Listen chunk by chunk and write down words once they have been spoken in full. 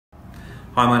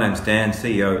Hi, my name's Dan,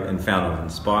 CEO and founder of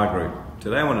Inspire Group.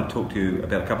 Today I want to talk to you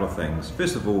about a couple of things.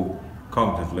 First of all,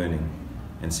 cognitive learning,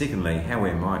 and secondly, how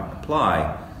we might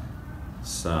apply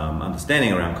some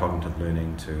understanding around cognitive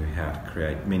learning to how to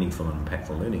create meaningful and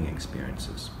impactful learning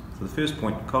experiences. So the first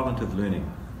point, cognitive learning.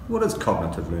 What is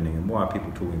cognitive learning and why are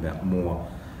people talking about more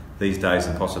these days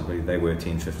than possibly they were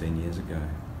 10, 15 years ago?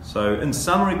 So in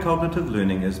summary, cognitive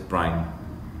learning is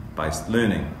brain-based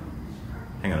learning.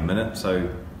 Hang on a minute, so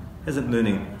hasn't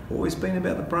learning always been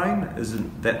about the brain?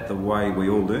 Isn't that the way we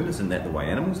all learn? Isn't that the way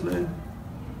animals learn?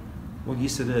 Well,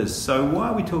 yes it is. So why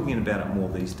are we talking about it more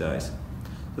these days?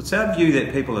 It's our view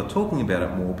that people are talking about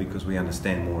it more because we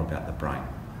understand more about the brain.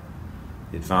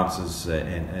 The advances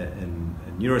in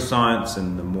neuroscience,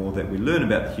 and the more that we learn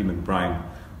about the human brain,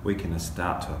 we can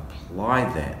start to apply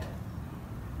that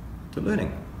to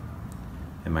learning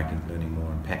and making learning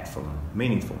more impactful and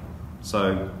meaningful.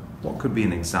 So what could be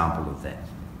an example of that?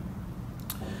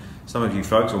 Some of you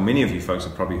folks, or many of you folks,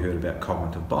 have probably heard about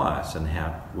cognitive bias and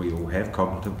how we all have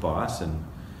cognitive bias, and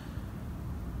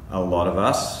a lot of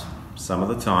us, some of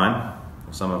the time,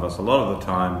 or some of us a lot of the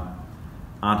time,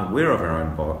 aren't aware of our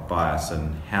own bias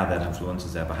and how that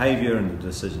influences our behaviour and the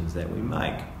decisions that we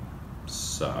make.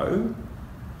 So,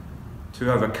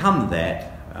 to overcome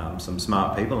that, some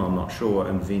smart people, I'm not sure,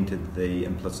 invented the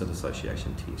implicit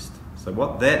association test. So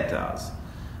what that does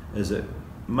is it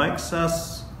makes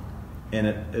us, and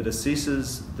it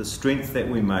assesses the strength that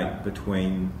we make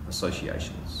between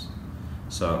associations.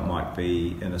 So it might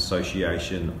be an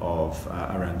association of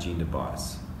around gender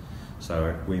bias.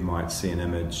 So we might see an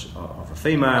image of a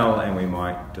female and we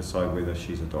might decide whether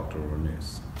she's a doctor or a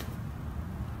nurse.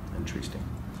 Interesting.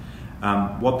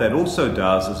 What that also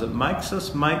does is it makes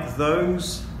us make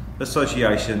those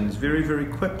associations very, very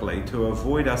quickly to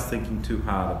avoid us thinking too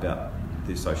hard about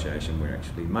the association we're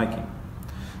actually making.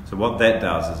 So what that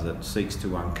does is it seeks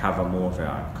to uncover more of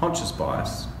our unconscious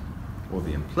bias, or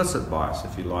the implicit bias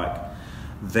if you like,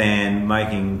 than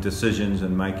making decisions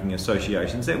and making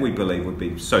associations that we believe would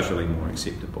be socially more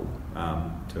acceptable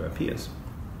to our peers.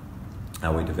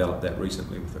 We developed that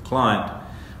recently with a client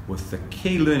with the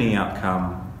key learning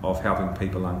outcome of helping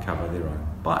people uncover their own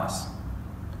bias,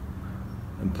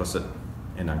 implicit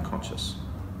and unconscious.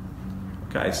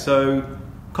 Okay, so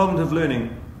cognitive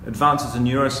learning, advances in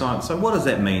neuroscience. So what does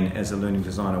that mean as a learning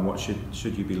designer? What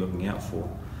should you be looking out for?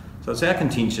 So it's our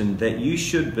contention that you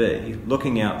should be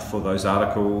looking out for those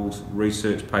articles,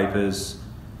 research papers,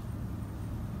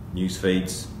 news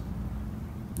feeds,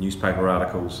 newspaper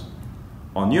articles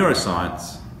on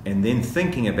neuroscience, and then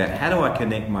thinking about how do I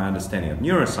connect my understanding of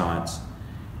neuroscience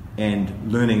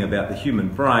and learning about the human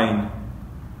brain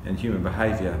and human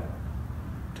behaviour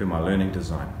to my learning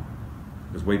design,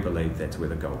 because we believe that's where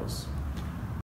the goal is.